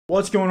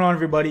What's going on,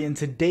 everybody? In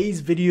today's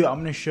video, I'm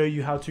going to show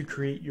you how to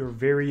create your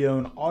very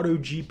own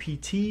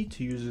AutoGPT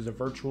to use as a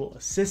virtual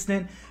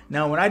assistant.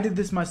 Now, when I did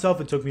this myself,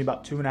 it took me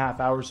about 2.5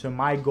 hours. So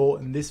my goal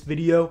in this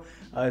video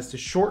is to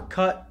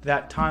shortcut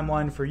that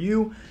timeline for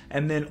you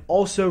and then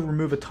also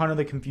remove a ton of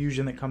the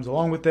confusion that comes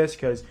along with this.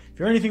 Because if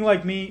you're anything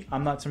like me,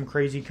 I'm not some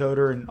crazy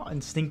coder and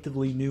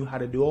instinctively knew how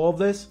to do all of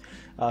this.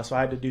 So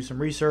I had to do some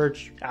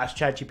research, ask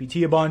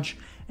ChatGPT a bunch,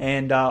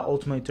 and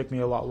ultimately it took me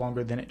a lot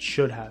longer than it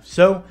should have.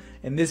 So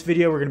in this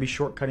video, we're going to be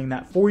shortcutting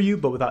that for you,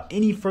 but without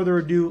any further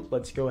ado,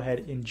 let's go ahead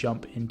and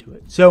jump into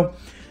it. So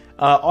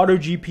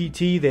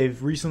AutoGPT,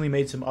 they've recently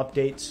made some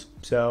updates.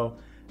 So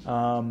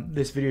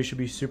this video should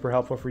be super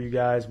helpful for you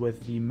guys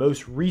with the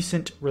most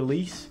recent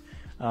release.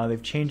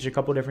 They've changed a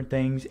couple different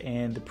things,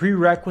 and the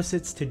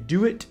prerequisites to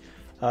do it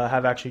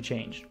have actually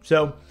changed.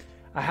 So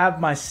I have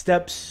my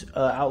steps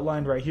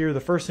outlined right here. The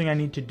first thing I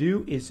need to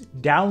do is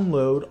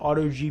download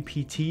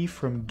AutoGPT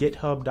from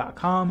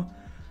github.com,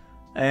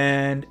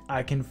 and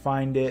I can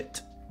find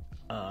it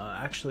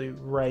actually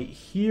right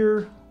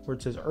here where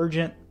it says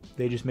urgent.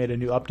 They just made a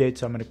new update,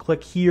 so I'm going to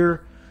click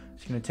here.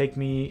 It's going to take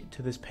me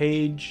to this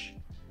page,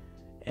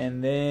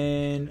 and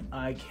then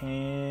I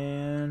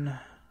can,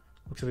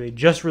 looks like they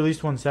just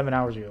released one 7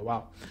 hours ago.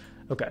 Wow.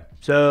 Okay,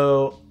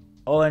 so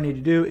all I need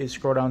to do is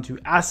scroll down to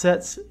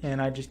assets,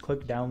 and I just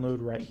click download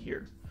right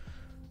here.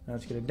 Now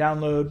it's going to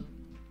download.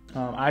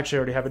 I actually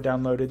already have it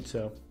downloaded,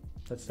 so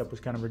that step was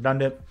kind of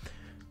redundant.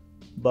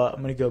 But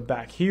I'm going to go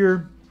back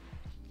here,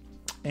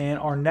 and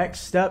our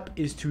next step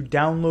is to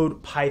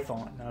download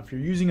Python. Now, if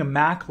you're using a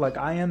Mac like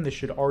I am, this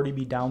should already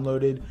be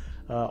downloaded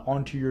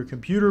onto your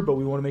computer, but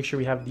we want to make sure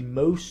we have the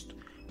most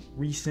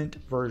recent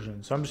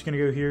version. So I'm just going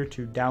to go here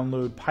to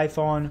download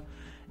Python,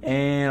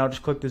 and I'll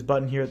just click this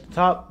button here at the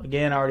top.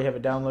 Again, I already have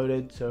it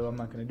downloaded, so I'm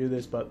not going to do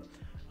this, but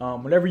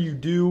whatever you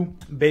do,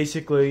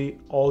 basically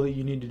all that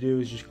you need to do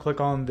is just click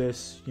on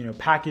this,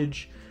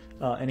 package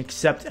and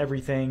accept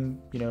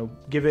everything.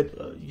 Give it,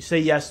 you say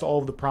yes to all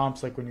of the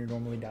prompts like when you're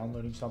normally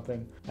downloading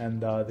something,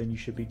 and then you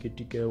should be good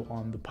to go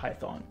on the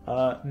Python.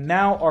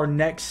 Now our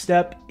next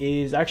step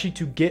is actually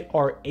to get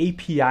our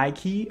API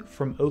key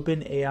from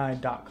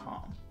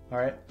OpenAI.com. All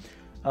right.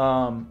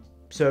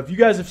 So if you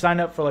guys have signed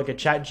up for like a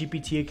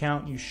ChatGPT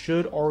account, you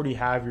should already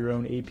have your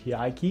own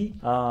API key.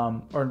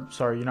 Or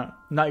sorry, you're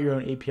not your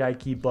own API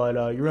key, but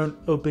your own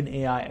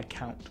OpenAI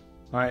account.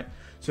 All right.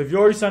 So if you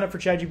already signed up for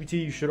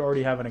ChatGPT, you should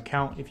already have an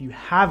account. If you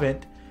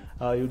haven't,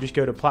 you'll just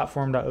go to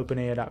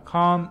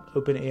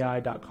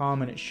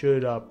platform.openai.com, and it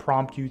should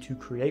prompt you to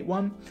create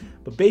one.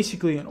 But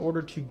basically, in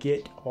order to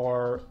get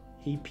our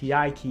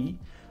API key,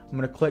 I'm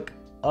going to click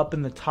up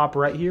in the top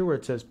right here where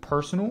it says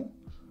personal,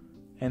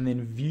 and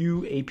then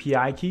view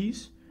API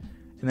keys.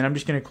 And then I'm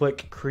just going to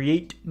click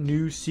create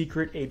new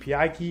secret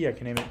API key. I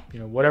can name it,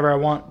 whatever I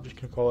want. I'm just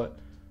going to call it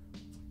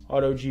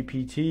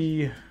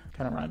AutoGPT.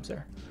 Kind of rhymes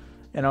there.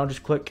 And I'll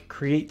just click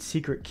create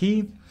secret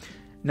key.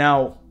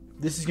 Now,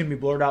 this is going to be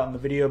blurred out in the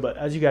video, but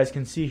as you guys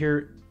can see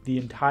here, the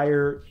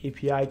entire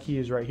API key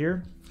is right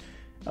here.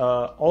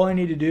 All I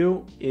need to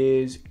do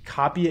is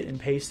copy it and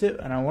paste it.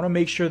 And I want to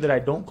make sure that I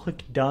don't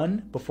click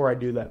done before I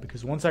do that,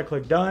 because once I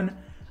click done,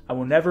 I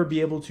will never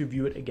be able to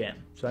view it again.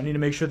 So I need to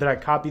make sure that I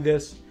copy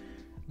this.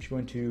 I'm just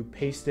going to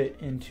paste it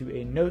into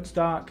a notes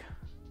doc.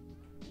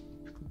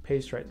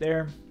 Paste right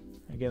there.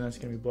 Again, that's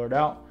going to be blurred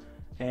out.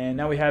 And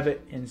now we have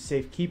it in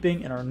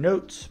safekeeping in our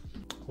notes.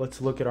 Let's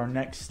look at our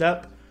next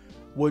step,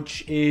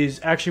 which is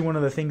actually one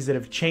of the things that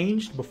have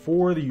changed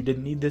before that you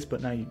didn't need this,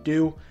 but now you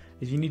do,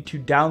 is you need to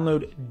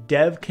download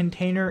Dev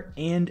Container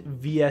and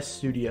VS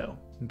Studio.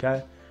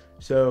 Okay.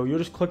 So you'll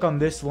just click on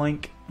this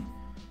link.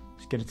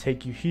 It's going to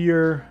take you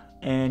here.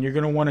 And you're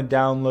going to want to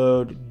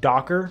download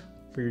Docker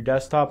for your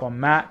desktop on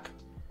Mac.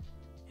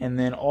 And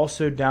then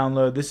also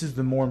download, this is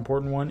the more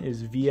important one,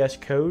 is VS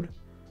Code.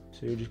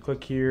 So you just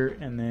click here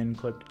and then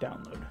click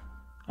download.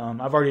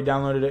 I've already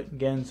downloaded it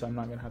again, so I'm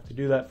not going to have to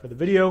do that for the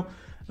video.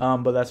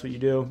 But that's what you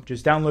do.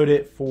 Just download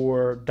it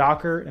for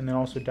Docker and then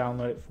also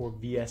download it for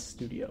VS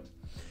Studio.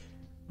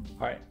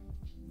 All right.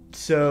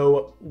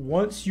 So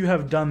once you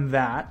have done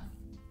that,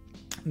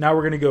 now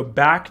we're going to go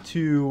back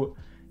to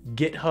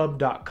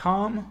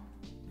github.com.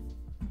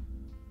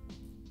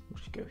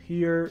 Go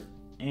here,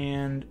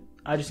 and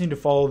I just need to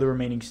follow the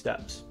remaining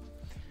steps.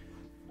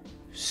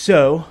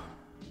 So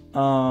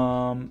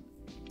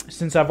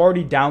since I've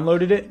already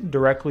downloaded it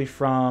directly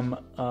from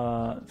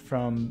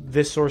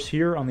this source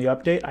here on the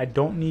update, I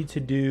don't need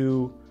to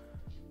do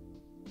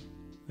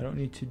where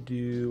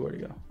to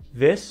go,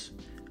 this.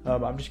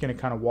 I'm just going to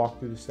kind of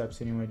walk through the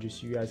steps anyway, just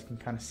so you guys can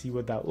kind of see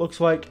what that looks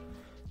like.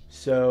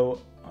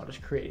 So I'll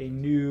just create a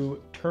new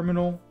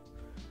terminal.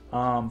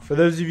 For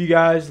those of you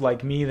guys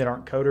like me that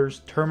aren't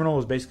coders, terminal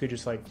is basically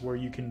just like where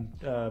you can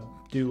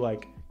do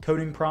like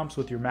coding prompts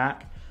with your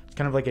Mac. It's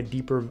kind of like a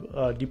deeper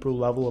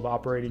level of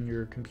operating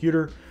your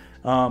computer.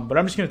 But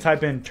I'm just going to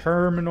type in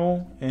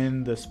terminal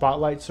in the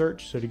Spotlight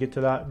search. So to get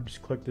to that,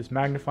 just click this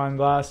magnifying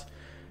glass,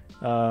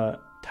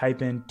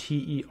 type in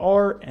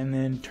TER, and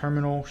then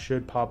terminal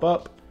should pop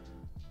up.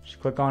 Just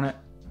click on it,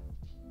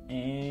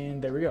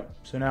 And there we go.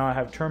 So now I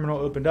have terminal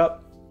opened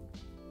up.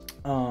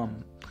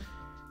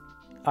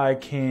 I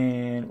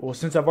can, well,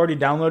 since I've already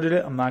downloaded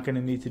it, I'm not going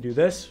to need to do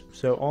this.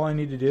 So all I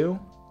need to do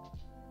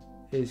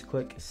is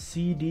click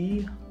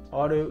CD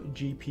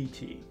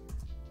AutoGPT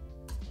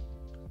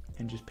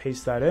and just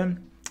paste that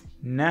in.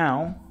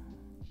 Now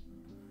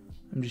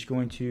I'm just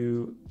going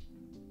to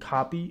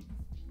copy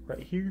right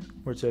here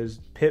where it says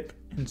pip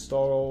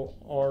install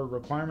R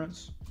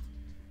requirements.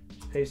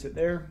 Just paste it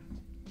there,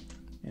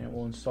 and it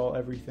will install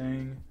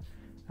everything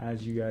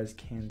as you guys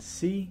can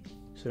see.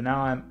 So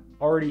now I'm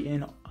already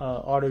in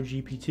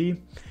AutoGPT.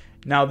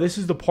 Now this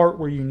is the part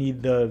where you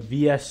need the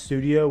VS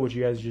Studio, which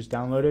you guys just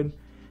downloaded.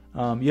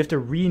 You have to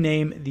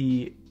rename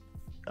the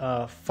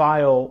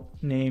file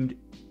named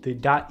the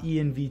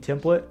 .env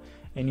template,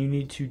 and you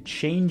need to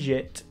change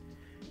it,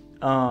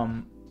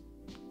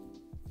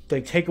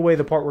 like take away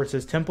the part where it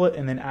says template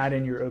and then add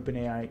in your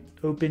OpenAI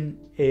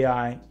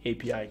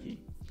API key.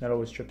 That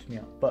always trips me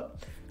out.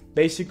 But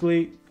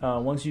basically,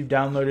 once you've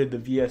downloaded the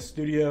VS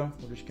Studio,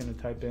 we're just going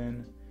to type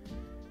in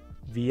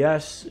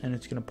VS and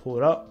it's going to pull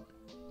it up.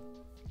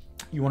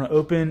 You want to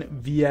open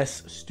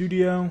VS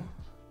Studio,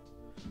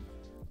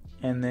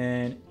 and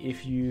then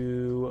if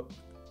you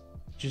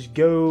just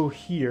go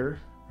here,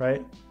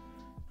 right,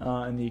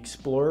 in the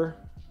Explorer,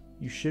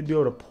 you should be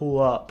able to pull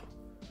up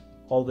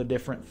all the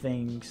different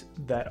things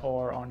that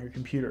are on your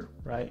computer,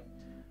 right?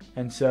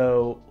 And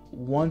so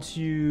once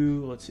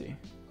you, let's see,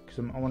 because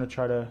I want to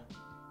try to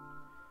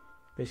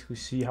basically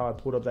see how I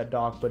pulled up that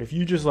doc. But if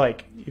you just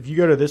if you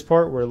go to this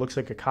part where it looks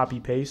like a copy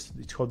paste,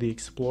 it's called the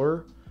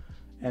Explorer,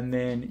 and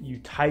then you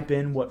type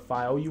in what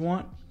file you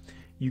want,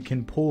 you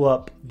can pull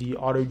up the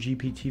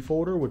AutoGPT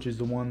folder, which is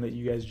the one that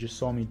you guys just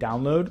saw me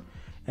download,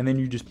 and then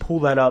you just pull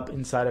that up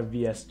inside of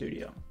VS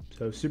Studio.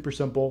 So super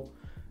simple.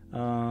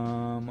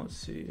 Let's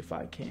see if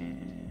I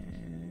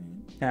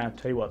can. I'll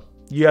tell you what,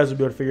 you guys will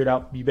be able to figure it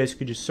out. You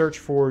basically just search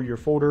for your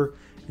folder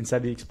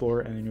inside the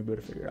Explorer, and then you'll be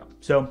able to figure it out.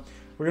 So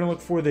we're going to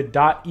look for the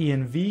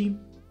 .env.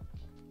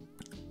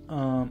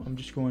 I'm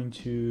just going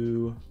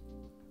to,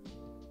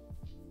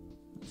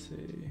 let's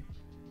see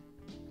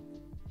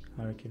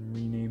how I can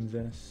rename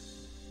this.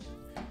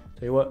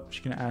 Tell you what, I'm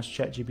just going to ask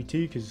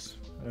ChatGPT because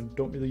I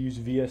don't really use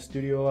VS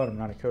Studio a lot. I'm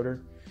not a coder.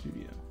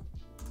 Studio.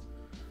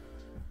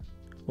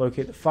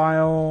 Locate the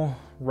file,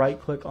 right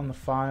click on the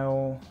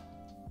file,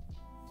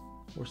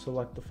 or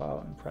select the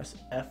file and press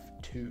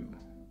F2.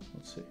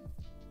 Let's see.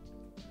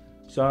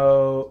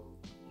 So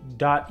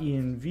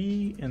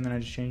 .env, and then I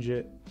just change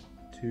it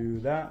to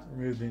that,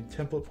 remove the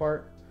template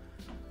part.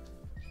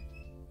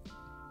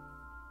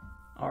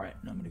 All right,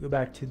 now I'm gonna go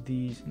back to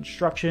these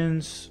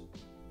instructions.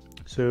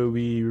 So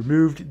we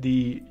removed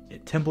the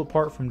template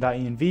part from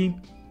 .env,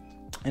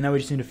 and now we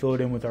just need to fill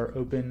it in with our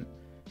OpenAI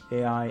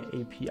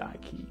API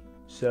key.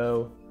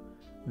 So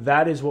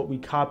that is what we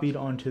copied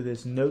onto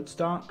this notes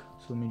doc.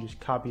 So let me just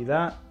copy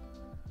that.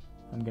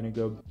 I'm gonna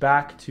go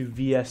back to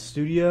VS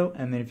Studio,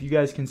 and then if you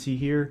guys can see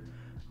here,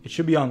 it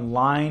should be on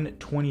line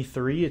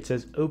 23. It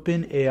says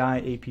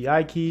OpenAI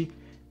API key,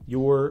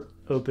 your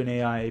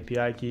OpenAI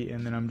API key,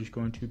 and then I'm just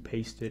going to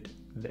paste it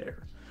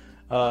there.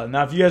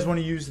 Now, if you guys want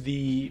to use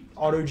the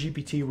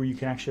AutoGPT where you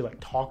can actually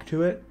talk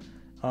to it,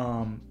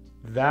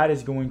 that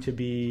is going to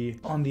be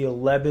on the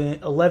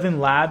 11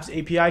 Labs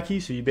API key.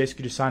 So you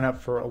basically just sign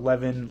up for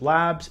 11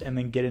 Labs and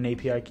then get an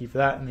API key for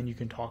that, and then you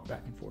can talk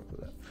back and forth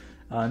with it.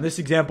 In this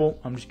example,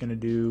 I'm just going to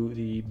do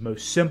the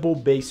most simple,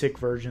 basic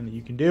version that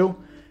you can do,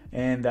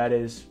 and that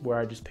is where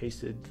I just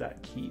pasted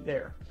that key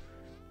there.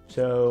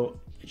 So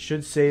it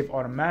should save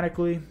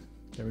automatically.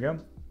 There we go.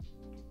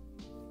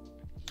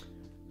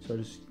 So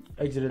just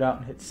exit it out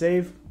and hit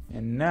save.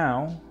 And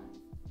now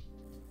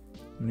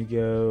I'm going to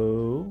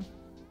go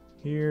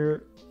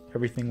here.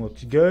 Everything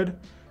looks good.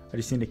 I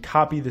just need to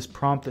copy this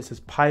prompt that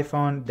says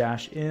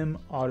Python-m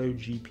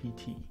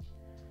AutoGPT. So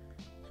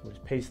we'll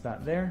just paste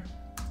that there.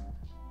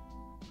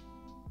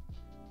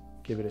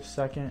 Give it a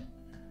second.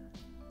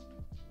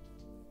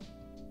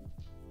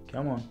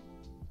 Come on.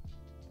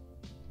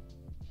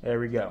 There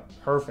we go.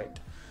 Perfect.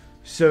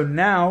 So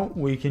now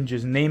we can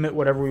just name it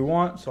whatever we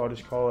want. So I'll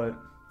just call it,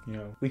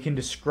 we can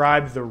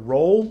describe the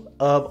role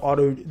of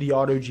the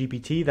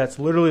AutoGPT. That's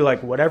literally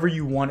whatever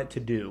you want it to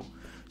do.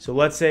 So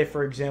let's say,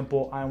 for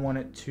example, I want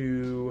it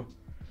to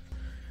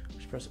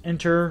just press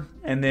enter,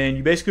 and then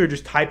you basically are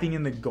just typing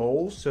in the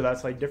goals. So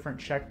that's different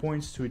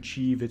checkpoints to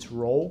achieve its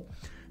role.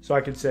 So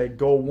I could say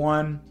goal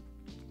 1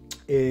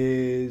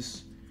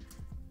 is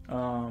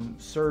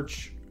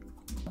search.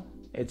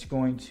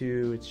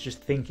 It's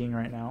just thinking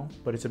right now,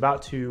 but it's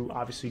about to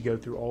obviously go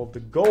through all of the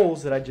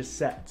goals that I just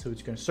set. So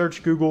it's going to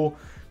search Google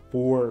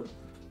for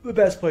the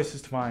best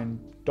places to find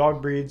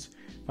dog breeds,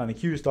 find the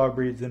cutest dog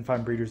breeds, then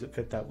find breeders that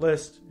fit that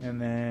list, and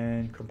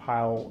then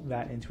compile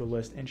that into a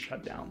list and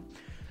shut down.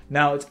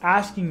 Now it's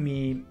asking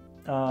me,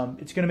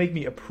 it's going to make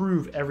me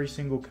approve every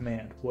single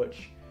command,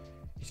 which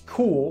is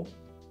cool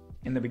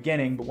in the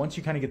beginning, but once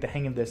you kind of get the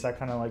hang of this, I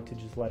kind of like to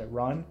just let it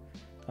run,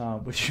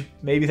 which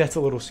maybe that's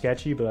a little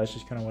sketchy, but that's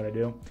just kind of what I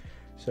do.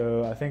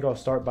 So I think I'll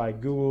start by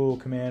Google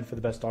command for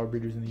the best dog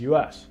breeders in the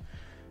US.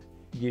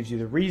 It gives you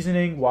the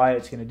reasoning why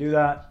it's going to do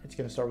that. It's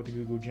going to start with the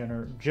Google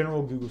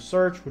general Google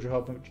search, which will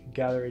help them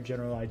gather a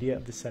general idea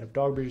of the set of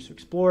dog breeders to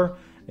explore,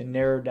 and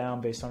narrow down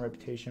based on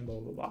reputation, blah,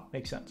 blah, blah.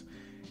 Makes sense.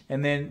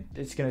 And then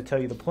it's going to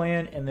tell you the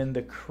plan, and then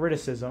the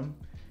criticism,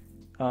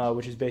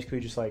 which is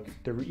basically just like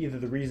either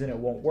the reason it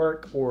won't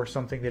work or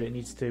something that it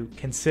needs to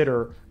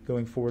consider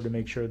going forward to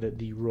make sure that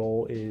the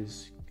role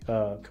is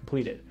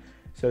completed.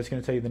 So it's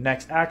going to tell you the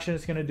next action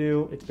it's going to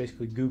do. It's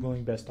basically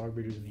Googling best dog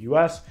breeders in the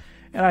US.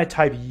 And I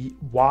type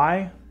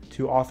Y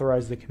to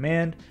authorize the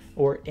command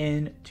or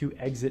N to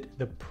exit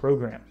the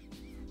program.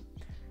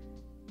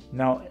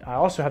 Now, I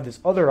also have this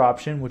other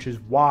option, which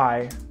is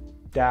Y-N.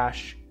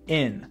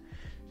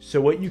 So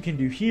what you can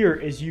do here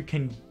is you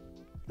can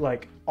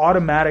like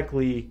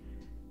automatically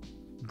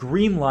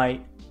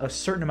greenlight a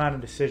certain amount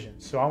of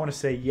decisions. So I want to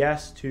say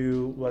yes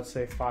to, let's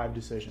say, 5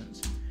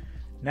 decisions.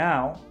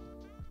 Now,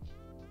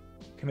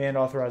 command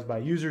authorized by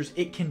users,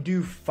 it can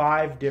do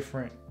 5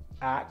 different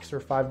acts or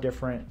 5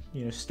 different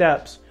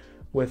steps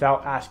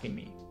without asking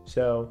me.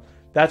 So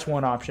that's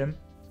one option.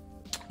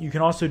 You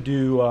can also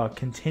do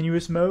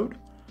continuous mode,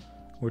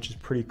 which is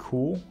pretty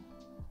cool.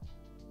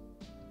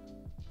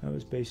 That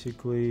was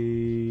basically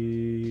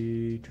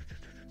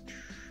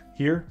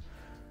here.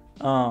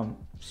 So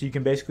you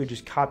can basically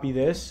just copy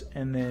this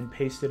and then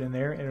paste it in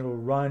there, and it'll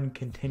run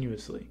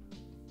continuously,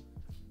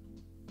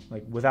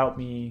 like without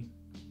me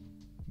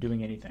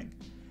doing anything.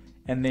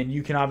 And then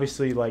you can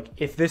obviously, like,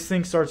 if this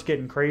thing starts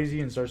getting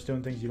crazy and starts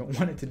doing things you don't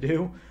want it to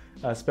do,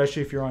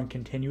 especially if you're on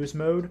continuous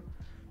mode,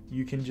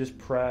 you can just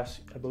press,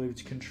 I believe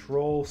it's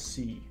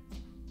Control-C,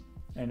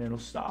 and it'll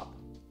stop.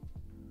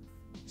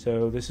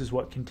 So this is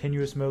what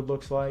continuous mode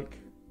looks like.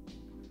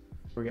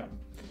 Here we go.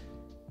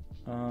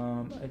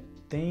 I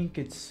think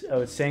it's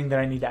saying that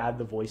I need to add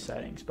the voice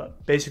settings,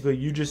 but basically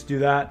you just do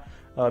that.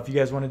 If you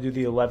guys want to do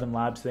the 11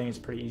 labs thing, it's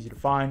pretty easy to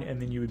find,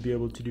 and then you would be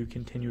able to do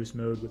continuous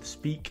mode with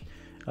speak.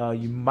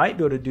 You might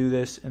be able to do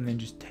this and then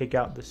just take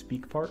out the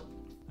speak part.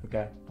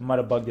 Okay, I might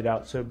have bugged it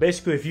out. So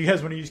basically, if you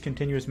guys want to use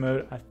continuous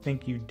mode, I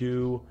think you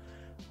do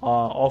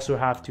also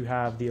have to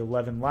have the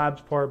 11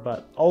 labs part,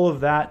 but all of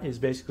that is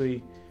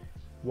basically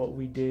what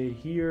we did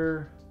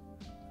here.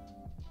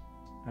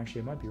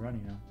 Actually, it might be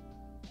running now.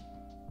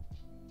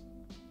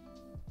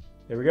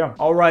 There we go.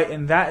 All right,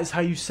 and that is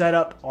how you set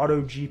up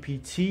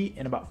AutoGPT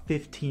in about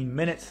 15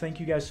 minutes. Thank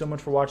you guys so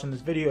much for watching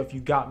this video. If you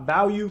got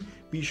value,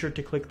 be sure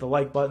to click the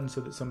like button so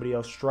that somebody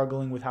else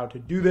struggling with how to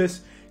do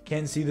this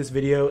can see this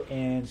video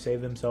and save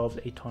themselves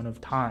a ton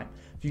of time.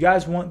 If you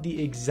guys want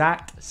the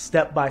exact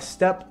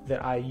step-by-step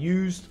that I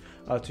used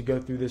to go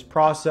through this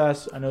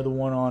process, I know the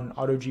one on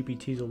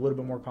AutoGPT is a little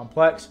bit more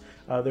complex.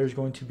 There's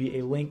going to be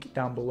a link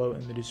down below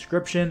in the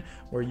description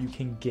where you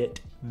can get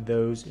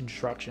those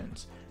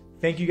instructions.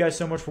 Thank you guys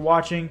so much for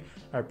watching.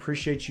 I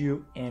appreciate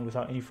you. And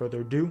without any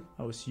further ado,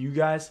 I will see you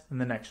guys in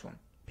the next one.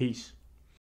 Peace.